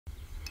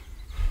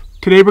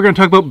Today we're going to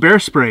talk about bear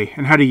spray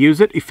and how to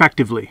use it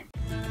effectively.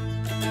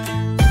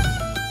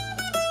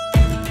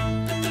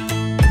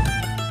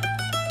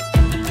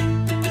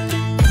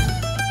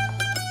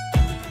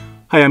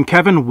 Hi, I'm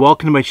Kevin.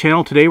 Welcome to my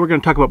channel. Today we're going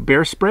to talk about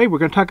bear spray. We're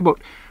going to talk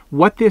about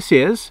what this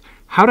is,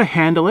 how to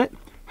handle it,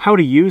 how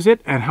to use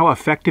it, and how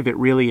effective it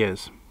really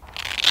is.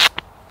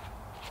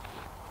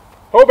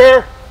 Ho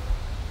bear!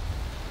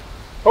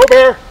 Ho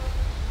bear!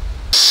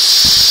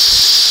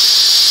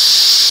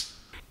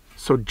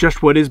 So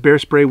just what is bear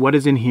spray? What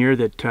is in here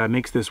that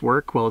makes this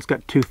work? Well, it's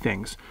got two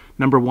things.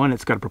 Number one,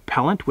 it's got a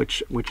propellant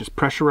which is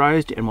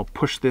pressurized and will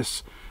push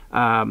this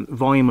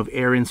volume of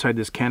air inside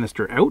this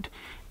canister out.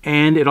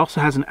 And it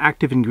also has an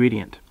active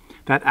ingredient.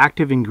 That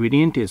active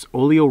ingredient is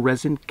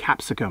oleoresin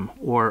capsicum,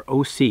 or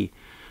OC.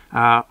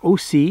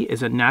 OC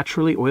is a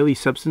naturally oily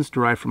substance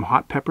derived from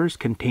hot peppers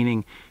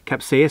containing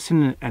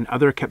capsaicin and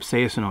other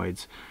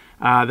capsaicinoids.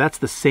 That's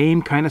the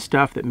same kind of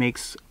stuff that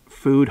makes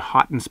food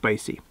hot and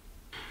spicy.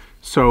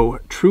 So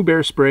true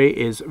bear spray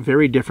is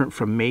very different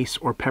from mace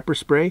or pepper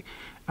spray.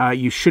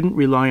 You shouldn't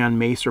rely on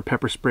mace or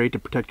pepper spray to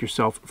protect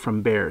yourself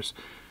from bears.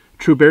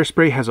 True bear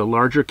spray has a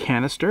larger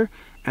canister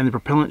and the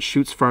propellant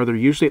shoots farther,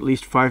 usually at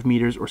least 5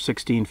 meters or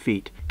 16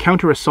 feet.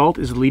 Counter Assault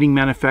is the leading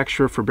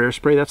manufacturer for bear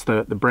spray. That's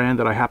the brand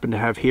that I happen to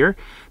have here.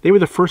 They were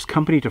the first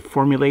company to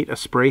formulate a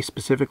spray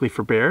specifically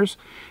for bears.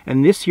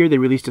 And this year they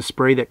released a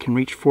spray that can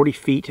reach 40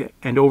 feet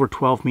and over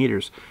 12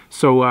 meters.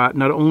 So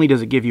not only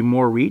does it give you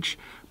more reach,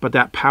 but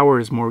that power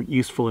is more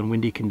useful in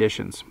windy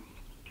conditions.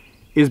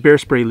 Is bear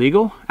spray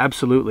legal?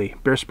 Absolutely.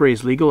 Bear spray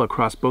is legal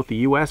across both the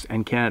US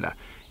and Canada.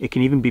 It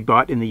can even be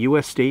bought in the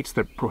US states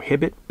that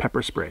prohibit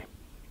pepper spray.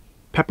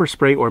 Pepper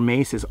spray or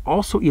mace is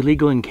also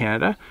illegal in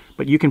Canada,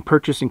 but you can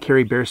purchase and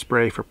carry bear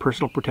spray for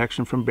personal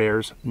protection from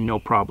bears, no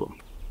problem.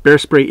 Bear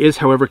spray is,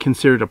 however,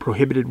 considered a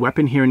prohibited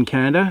weapon here in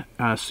Canada,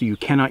 so you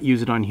cannot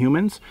use it on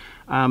humans.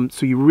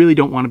 So you really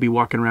don't want to be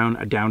walking around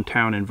a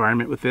downtown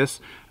environment with this.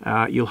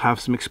 You'll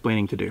have some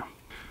explaining to do.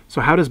 So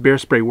how does bear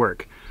spray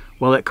work?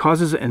 Well, it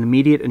causes an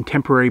immediate and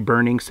temporary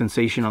burning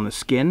sensation on the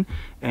skin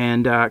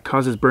and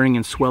causes burning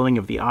and swelling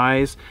of the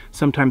eyes,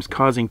 sometimes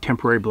causing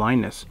temporary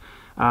blindness.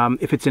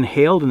 If it's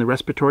inhaled in the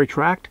respiratory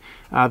tract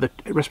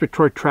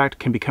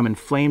can become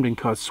inflamed and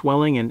cause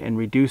swelling and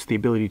reduce the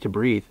ability to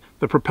breathe.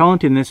 The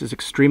propellant in this is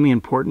extremely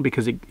important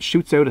because it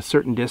shoots out a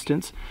certain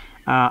distance,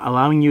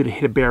 allowing you to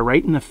hit a bear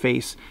right in the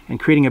face and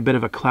creating a bit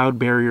of a cloud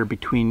barrier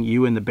between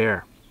you and the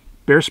bear.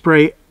 Bear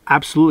spray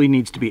absolutely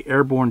needs to be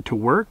airborne to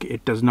work.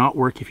 It does not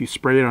work if you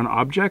spray it on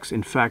objects.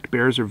 In fact,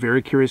 bears are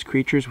very curious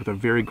creatures with a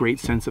very great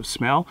sense of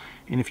smell.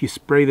 And if you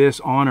spray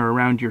this on or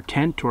around your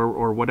tent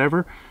or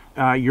whatever,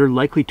 you're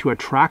likely to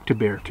attract a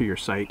bear to your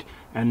site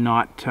and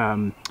not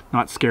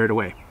scare it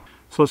away.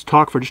 So let's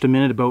talk for just a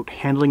minute about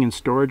handling and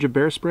storage of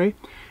bear spray.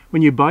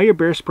 When you buy your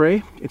bear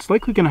spray, it's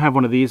likely going to have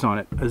one of these on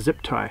it, a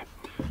zip tie.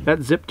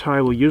 That zip tie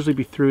will usually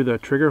be through the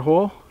trigger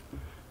hole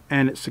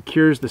and it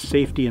secures the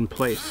safety in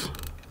place.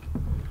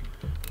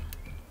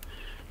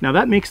 Now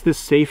that makes this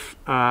safe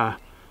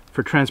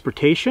for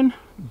transportation,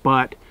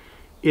 but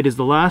it is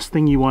the last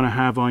thing you want to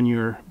have on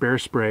your bear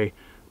spray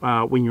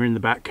when you're in the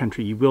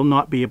backcountry. You will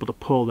not be able to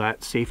pull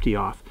that safety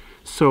off.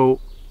 So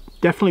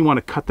definitely want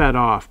to cut that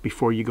off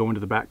before you go into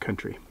the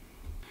backcountry.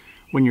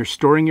 When you're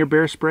storing your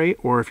bear spray,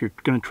 or if you're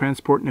going to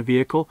transport in a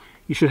vehicle,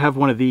 you should have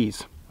one of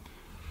these,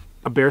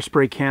 a bear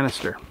spray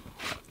canister.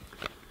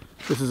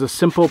 This is a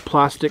simple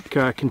plastic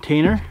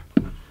container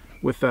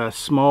with a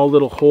small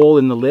little hole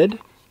in the lid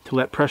to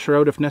let pressure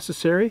out if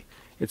necessary.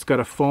 It's got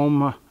a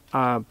foam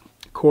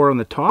core on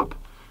the top.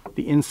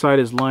 The inside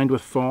is lined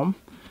with foam.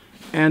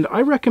 And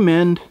I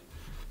recommend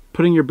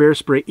putting your bear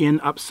spray in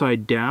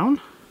upside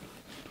down.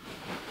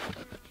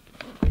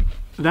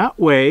 That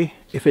way,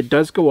 if it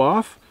does go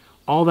off,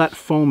 all that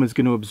foam is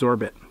going to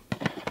absorb it.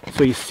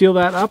 So you seal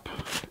that up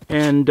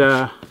and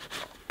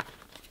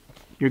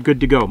you're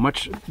good to go.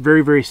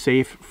 Very, very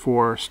safe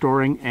for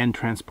storing and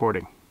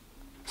transporting.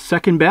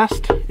 Second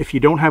best, if you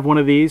don't have one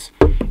of these,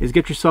 is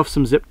get yourself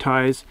some zip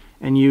ties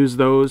and use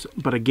those.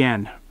 But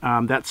again,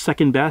 that's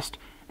second best,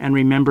 and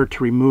remember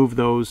to remove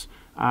those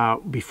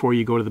before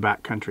you go to the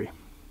backcountry.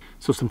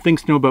 So some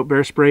things to know about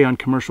bear spray on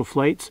commercial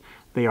flights.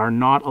 They are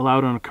not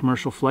allowed on a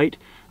commercial flight.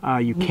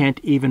 You can't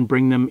even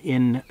bring them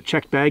in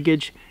checked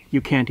baggage. You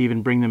can't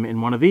even bring them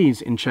in one of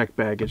these in checked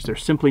baggage. They're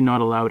simply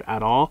not allowed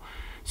at all.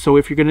 So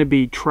if you're going to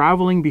be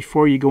traveling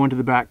before you go into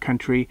the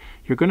backcountry,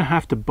 you're going to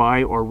have to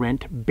buy or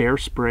rent bear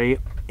spray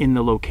in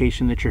the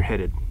location that you're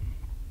headed.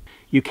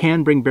 You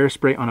can bring bear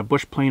spray on a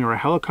bush plane or a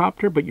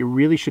helicopter, but you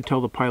really should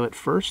tell the pilot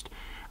first.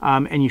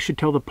 And you should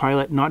tell the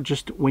pilot not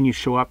just when you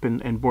show up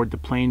and board the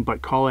plane,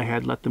 but call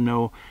ahead, let them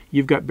know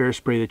you've got bear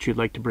spray that you'd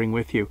like to bring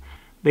with you.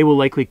 They will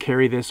likely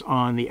carry this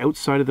on the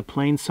outside of the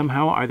plane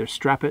somehow, either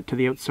strap it to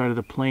the outside of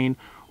the plane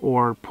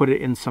or put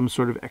it in some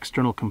sort of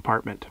external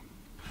compartment.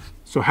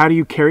 So how do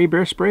you carry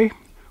bear spray?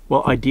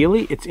 Well,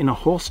 ideally it's in a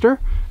holster,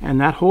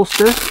 and that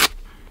holster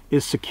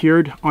is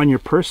secured on your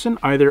person,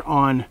 either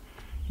on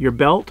your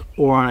belt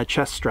or on a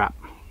chest strap.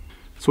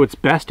 So it's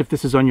best if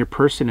this is on your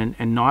person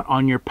and not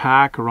on your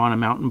pack or on a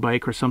mountain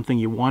bike or something.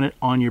 You want it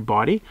on your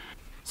body.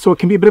 So it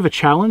can be a bit of a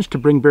challenge to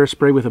bring bear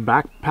spray with a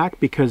backpack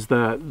because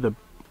the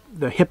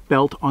hip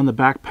belt on the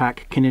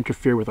backpack can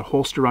interfere with a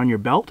holster on your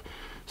belt.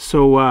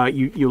 So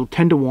you'll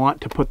tend to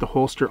want to put the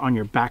holster on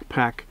your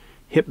backpack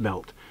hip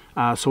belt.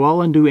 So I'll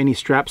undo any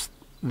straps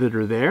that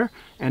are there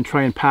and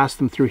try and pass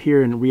them through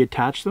here and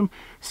reattach them.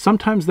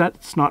 Sometimes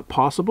that's not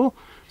possible,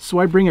 so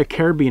I bring a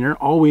carabiner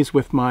always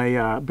with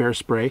my bear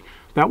spray.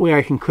 That way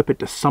I can clip it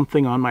to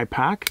something on my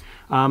pack.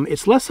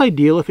 It's less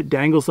ideal if it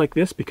dangles like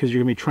this because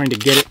you're going to be trying to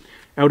get it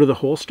out of the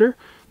holster,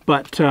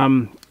 but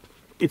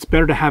it's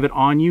better to have it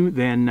on you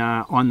than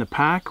on the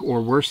pack,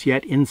 or worse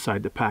yet,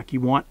 inside the pack. You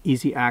want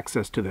easy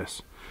access to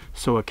this,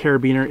 so a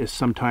carabiner is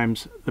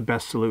sometimes the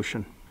best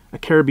solution. A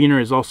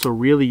carabiner is also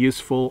really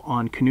useful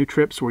on canoe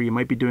trips where you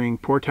might be doing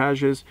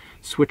portages,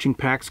 switching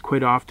packs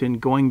quite often,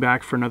 going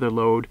back for another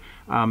load.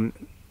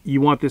 You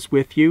want this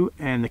with you,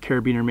 and the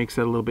carabiner makes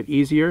that a little bit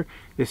easier.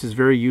 This is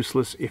very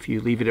useless if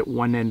you leave it at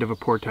one end of a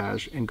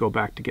portage and go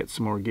back to get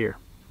some more gear.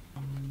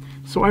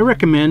 So I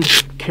recommend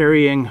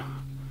carrying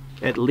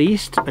at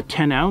least a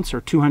 10 ounce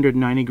or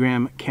 290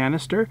 gram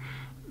canister.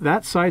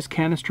 That size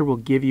canister will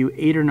give you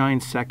 8 or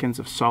 9 seconds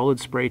of solid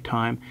spray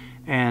time,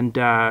 and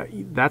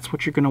that's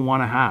what you're going to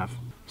want to have.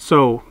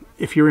 So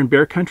if you're in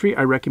bear country,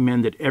 I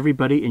recommend that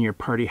everybody in your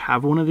party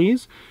have one of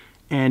these,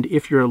 and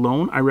if you're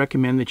alone, I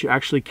recommend that you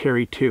actually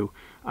carry two.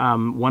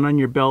 One on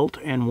your belt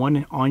and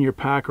one on your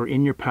pack or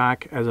in your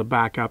pack as a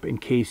backup in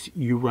case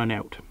you run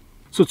out.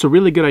 So it's a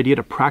really good idea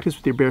to practice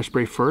with your bear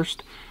spray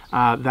first.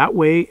 That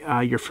way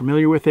you're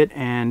familiar with it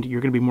and you're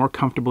going to be more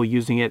comfortable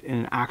using it in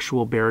an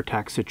actual bear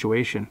attack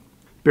situation.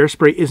 Bear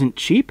spray isn't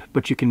cheap,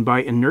 but you can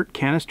buy inert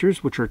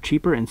canisters which are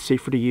cheaper and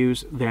safer to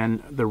use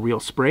than the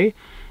real spray.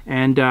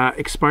 And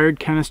expired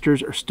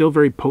canisters are still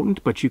very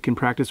potent, but you can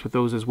practice with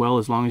those as well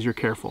as long as you're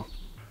careful.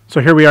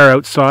 So here we are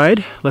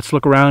outside. Let's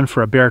look around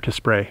for a bear to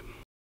spray.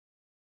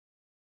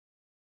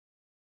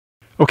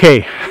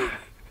 Okay,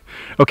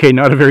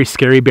 not a very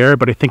scary bear,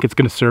 but I think it's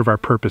going to serve our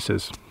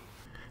purposes.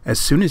 As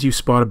soon as you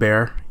spot a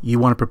bear, you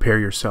want to prepare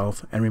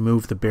yourself and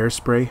remove the bear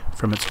spray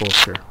from its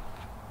holster.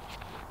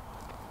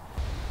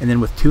 And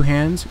then with two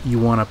hands, you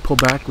want to pull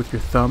back with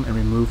your thumb and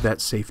remove that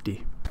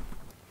safety.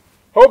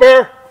 Ho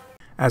bear!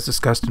 As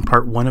discussed in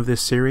part 1 of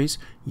this series,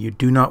 you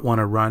do not want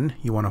to run,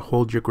 you want to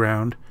hold your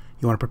ground,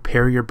 you want to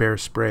prepare your bear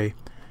spray,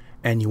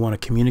 and you want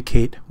to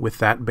communicate with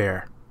that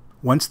bear.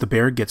 Once the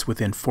bear gets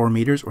within 4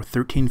 meters or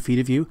 13 feet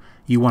of you,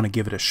 you want to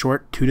give it a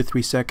short 2 to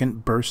 3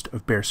 second burst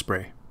of bear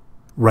spray.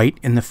 Right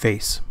in the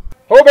face.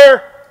 Ho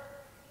bear!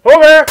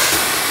 Ho bear!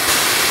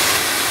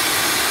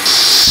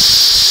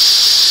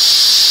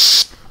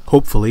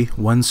 Hopefully,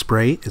 one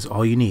spray is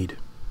all you need.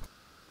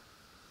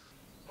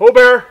 Ho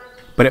bear!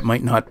 But it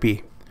might not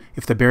be.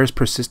 If the bear is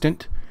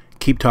persistent,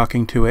 keep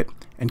talking to it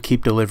and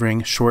keep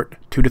delivering short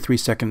 2 to 3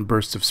 second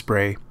bursts of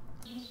spray.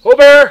 Ho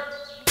bear!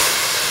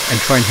 And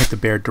try and hit the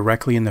bear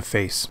directly in the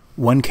face.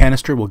 One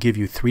canister will give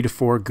you 3 to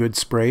 4 good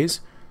sprays,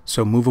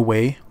 so move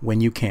away when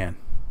you can.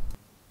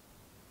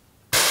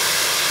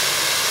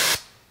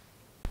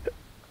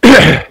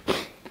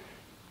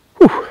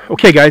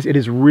 Okay guys, it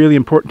is really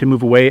important to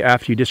move away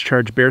after you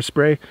discharge bear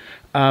spray.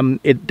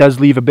 It does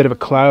leave a bit of a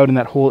cloud in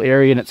that whole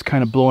area and it's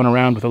kind of blowing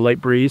around with a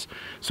light breeze.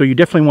 So you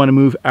definitely want to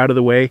move out of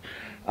the way.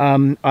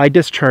 I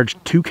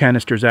discharged 2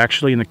 canisters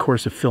actually in the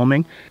course of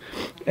filming.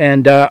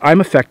 And I'm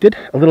affected.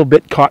 A little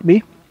bit caught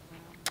me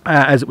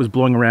as it was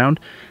blowing around.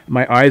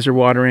 My eyes are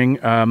watering.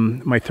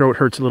 My throat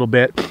hurts a little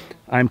bit.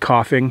 I'm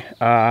coughing.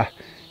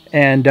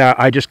 And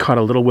I just caught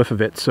a little whiff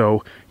of it.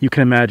 So you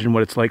can imagine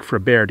what it's like for a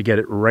bear to get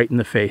it right in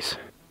the face.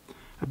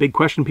 A big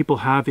question people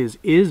have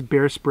is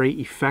bear spray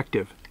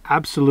effective?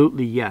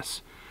 Absolutely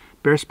yes.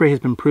 Bear spray has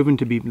been proven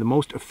to be the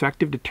most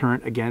effective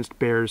deterrent against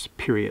bears,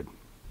 period.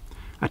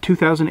 A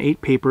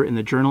 2008 paper in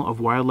the Journal of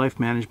Wildlife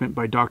Management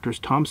by Drs.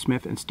 Tom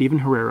Smith and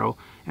Stephen Herrero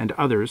and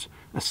others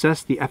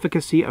assessed the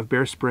efficacy of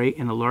bear spray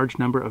in a large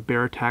number of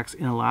bear attacks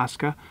in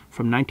Alaska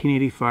from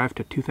 1985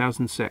 to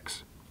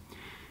 2006.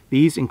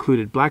 These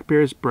included black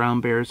bears,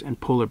 brown bears, and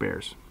polar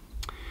bears.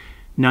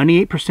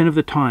 98% of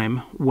the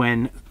time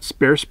when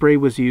bear spray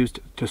was used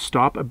to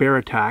stop a bear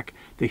attack,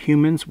 the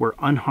humans were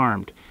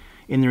unharmed.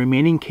 In the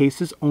remaining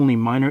cases, only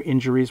minor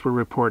injuries were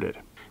reported.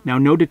 Now,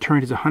 no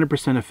deterrent is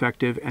 100%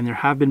 effective, and there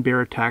have been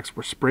bear attacks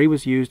where spray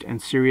was used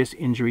and serious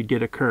injury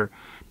did occur.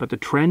 But the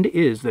trend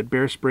is that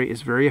bear spray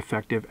is very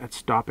effective at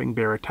stopping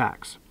bear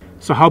attacks.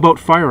 So how about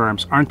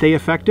firearms? Aren't they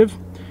effective?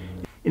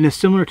 In a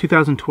similar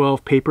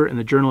 2012 paper in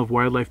the Journal of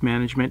Wildlife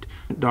Management,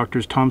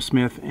 Drs. Tom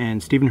Smith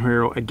and Stephen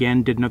Herrero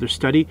again did another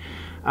study.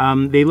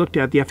 They looked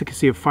at the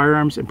efficacy of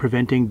firearms in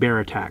preventing bear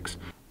attacks.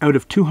 Out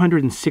of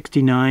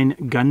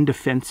 269 gun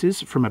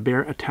defenses from a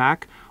bear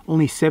attack,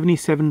 only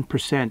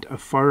 77%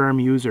 of firearm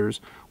users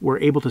were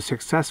able to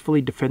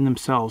successfully defend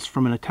themselves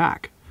from an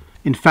attack.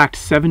 In fact,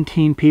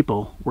 17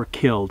 people were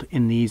killed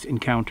in these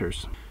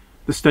encounters.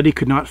 The study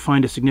could not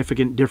find a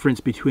significant difference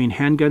between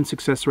handgun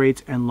success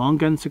rates and long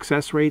gun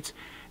success rates,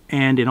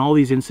 and in all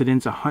these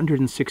incidents,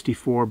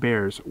 164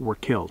 bears were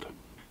killed.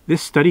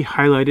 This study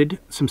highlighted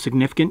some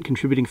significant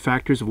contributing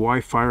factors of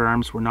why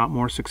firearms were not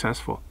more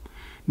successful.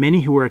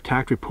 Many who were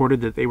attacked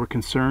reported that they were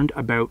concerned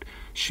about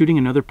shooting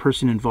another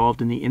person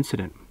involved in the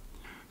incident.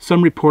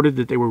 Some reported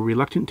that they were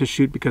reluctant to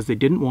shoot because they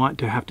didn't want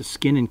to have to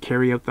skin and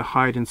carry out the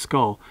hide and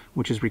skull,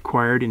 which is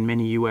required in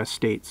many U.S.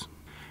 states.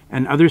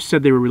 And others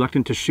said they were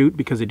reluctant to shoot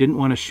because they didn't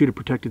want to shoot a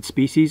protected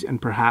species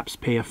and perhaps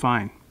pay a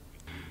fine.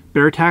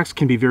 Bear attacks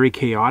can be very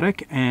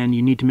chaotic, and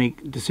you need to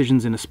make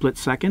decisions in a split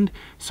second,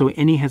 so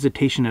any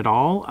hesitation at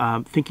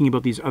all, thinking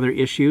about these other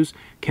issues,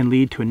 can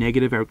lead to a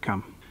negative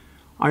outcome.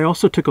 I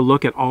also took a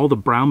look at all the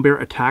brown bear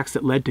attacks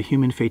that led to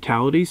human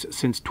fatalities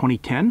since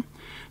 2010.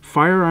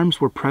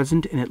 Firearms were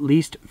present in at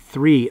least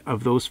 3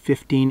 of those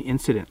 15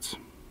 incidents.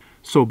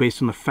 So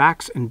based on the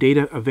facts and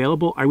data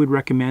available, I would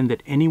recommend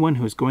that anyone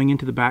who is going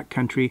into the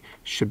backcountry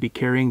should be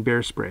carrying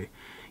bear spray.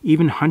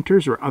 Even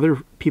hunters or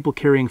other people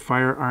carrying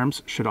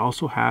firearms should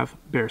also have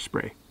bear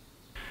spray.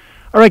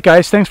 Alright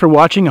guys, thanks for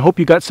watching. I hope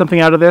you got something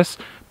out of this.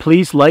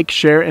 Please like,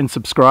 share, and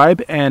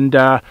subscribe, and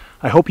I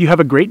hope you have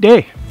a great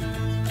day.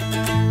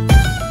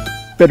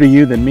 Better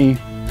you than me.